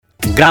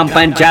Gram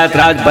panchayat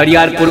राज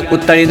बरियारपुर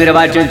उत्तरी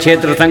निर्वाचन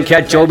क्षेत्र संख्या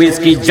 24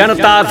 की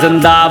जनता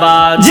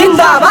जिंदाबाद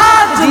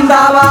जिंदाबाद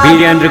जिंदाबाद।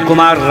 वीरेंद्र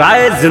कुमार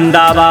राय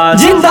जिंदाबाद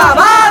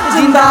जिंदाबाद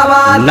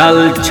जिंदाबाद। नल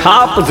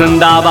छाप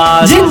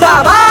जिंदाबाद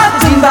जिंदाबाद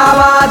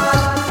जिंदाबाद।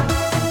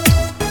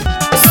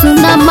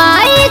 सुना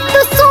माई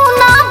तू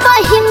सुना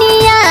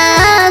बहनिया,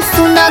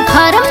 सुना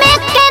घर में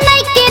के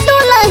नहीं के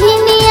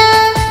दुल्हनिया।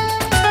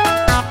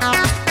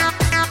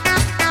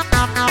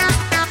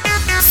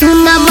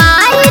 सुना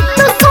माई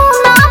तू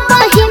सुना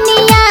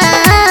बहनिया,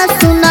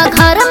 सुना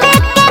घर में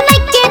के नहीं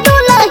के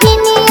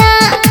दुल्हनिया।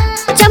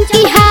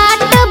 चमकी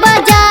हाट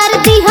बाजार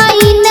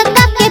दिहाइन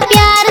के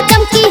प्यार,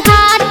 चमकी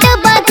हाट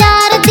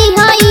बाजार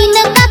दिहाइन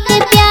के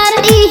प्यार।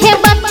 इहे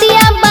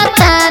बतिया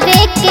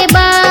बतावे के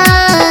बा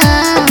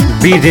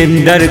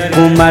वीरेंद्र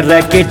कुमार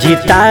के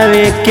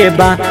जितावे के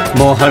बा,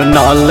 मोहर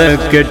नल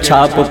के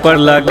छाप पर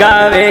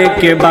लगावे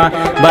के बा।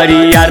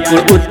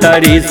 बरियारपुर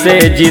उत्तरी से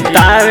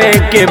जितावे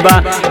के बा,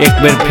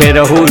 एक बेर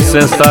फिर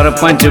से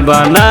सरपंच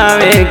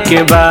बनावे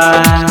के बा।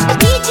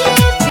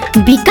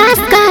 विकास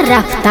का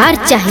रफ्तार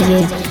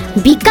चाहिए,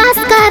 विकास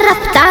का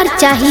रफ्तार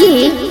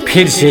चाहिए।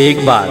 फिर से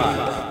एक बार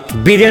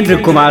वीरेंद्र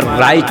कुमार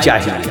राय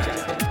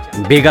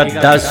चाहिए। विगत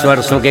 10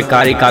 वर्षों के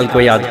कार्यकाल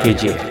को याद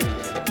कीजिए।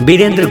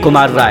 वीरेंद्र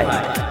कुमार राय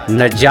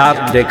न जात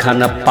देखा,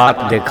 न पात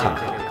देखा,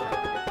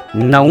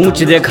 न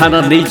ऊंच देखा,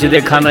 न नीच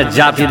देखा, न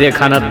जाति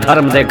देखा, न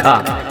धर्म देखा।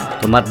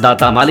 तो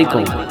मतदाता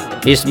मालिकों,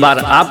 इस बार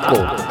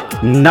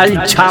आपको नल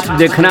छाप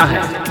देखना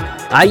है।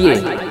 आइए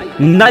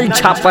नल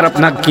छाप पर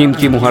अपना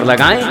कीमती मुहर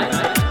लगाएं।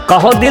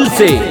 कहो दिल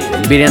से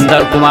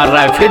वीरेंद्र कुमार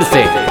राय फिर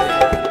से।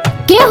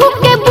 केहू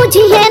के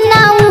बुझिए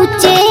ना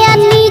ऊंचे या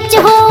नीच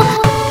हो,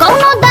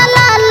 कौनो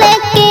दलाल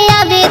के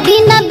आवे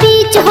दिन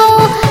बीच हो।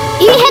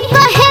 इहे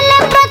कहेले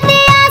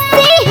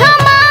प्रत्याशी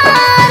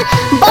हमार,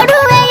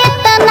 बड़ुए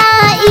इतना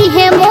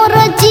इहे मोर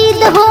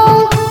जीद हो।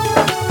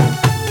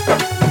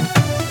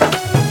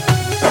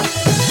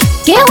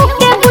 केहू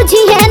के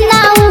बुझिए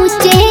ना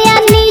ऊंचे या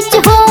नीच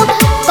हो,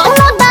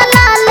 कौनो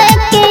दलाल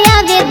के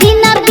आगे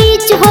दिन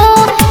बीच हो।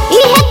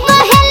 इहे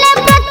कहेले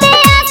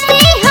प्रत्याशी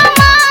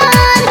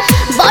हमार,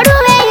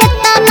 बड़ुए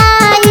इतना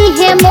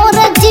इहे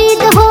मोर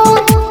जीद हो।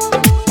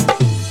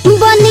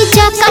 बनी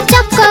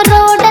चकाचक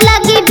रोड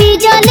लगी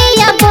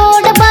बिजलिया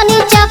बोर्ड, बनी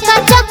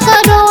चकाचक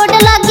रोड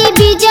लगी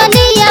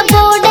बिजलिया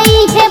बोर्ड।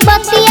 इहे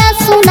बतिया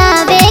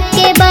सुनावे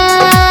के बा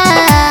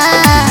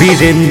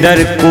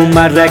वीरेंद्र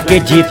कुमार के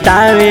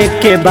जितावे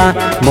के बा,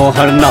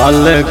 मोहर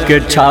नल के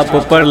छाप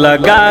पर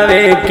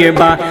लगावे के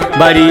बा।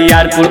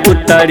 बरियारपुर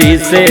उत्तरी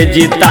से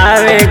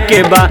जितावे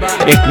के बा,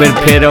 एक बेर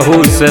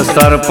फिर से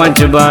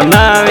सरपंच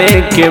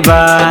बनावे के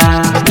बा।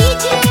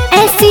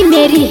 ऐसी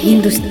मेरी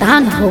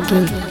हिंदुस्तान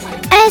होगी,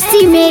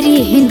 ऐसी मेरी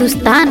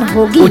हिंदुस्तान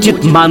होगी।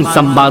 उचित मान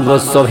सम्मान व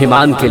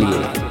स्वाभिमान के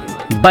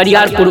लिए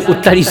बरियारपुर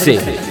उत्तरी से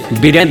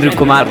वीरेंद्र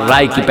कुमार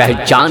राय की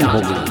पहचान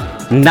होगी।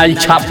 नल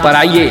छाप पर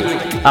आइए,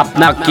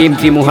 अपना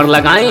कीमती मुहर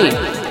लगाएं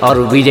और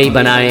विजयी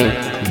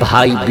बनाएं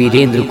भाई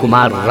वीरेंद्र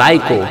कुमार राय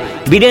को।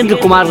 वीरेंद्र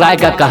कुमार राय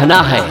का कहना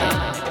है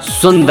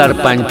सुंदर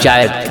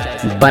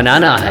पंचायत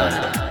बनाना है,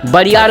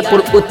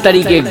 बरियारपुर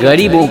उत्तरी के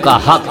गरीबों का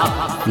हक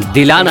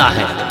दिलाना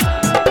है।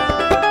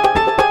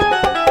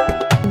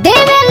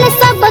 देवेल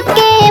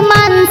सबके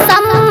मान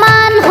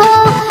सम्मान हो,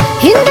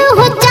 हिंदू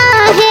हो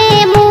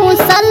चाहे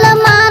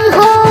मुसलमान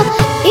हो।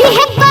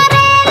 इहे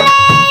करेले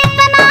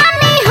इतना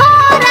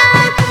निहोरा,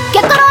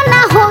 केकरो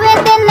ना होवे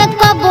दिन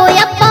कबो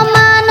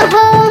अपमान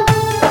हो।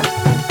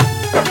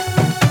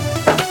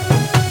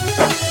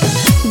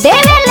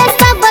 देवेल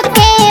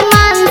सबके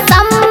मान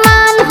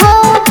सम्मान हो,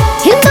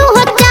 हिंदू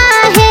हो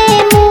चाहे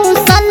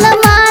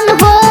मुसलमान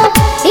हो।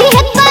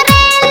 इहे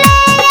करेले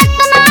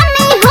इतना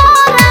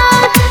निहोरा,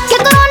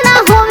 केकरो ना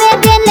होवे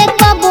दिन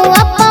कबो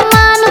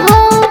अपमान हो।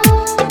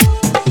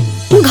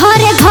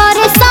 घरे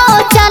घरे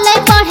शौचालय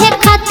पढ़े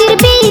खातिर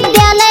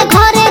विद्यालय,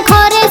 घरे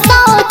घरे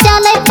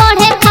शौचालय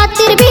पढ़े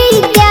खातिर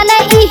विद्यालय।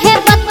 इहे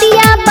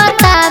बतिया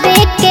बतावे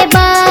के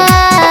बा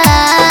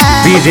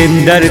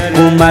वीरेंद्र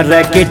कुमार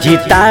के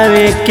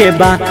जितावे के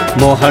बा,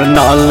 मोहर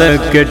नल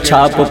के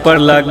छाप पर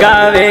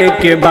लगावे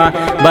के बा।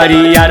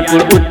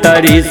 बरियारपुर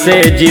उत्तरी से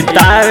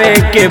जितावे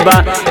के बा,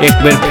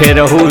 एक बेर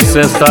फिर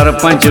से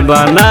सरपंच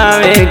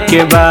बनावे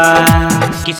के बा।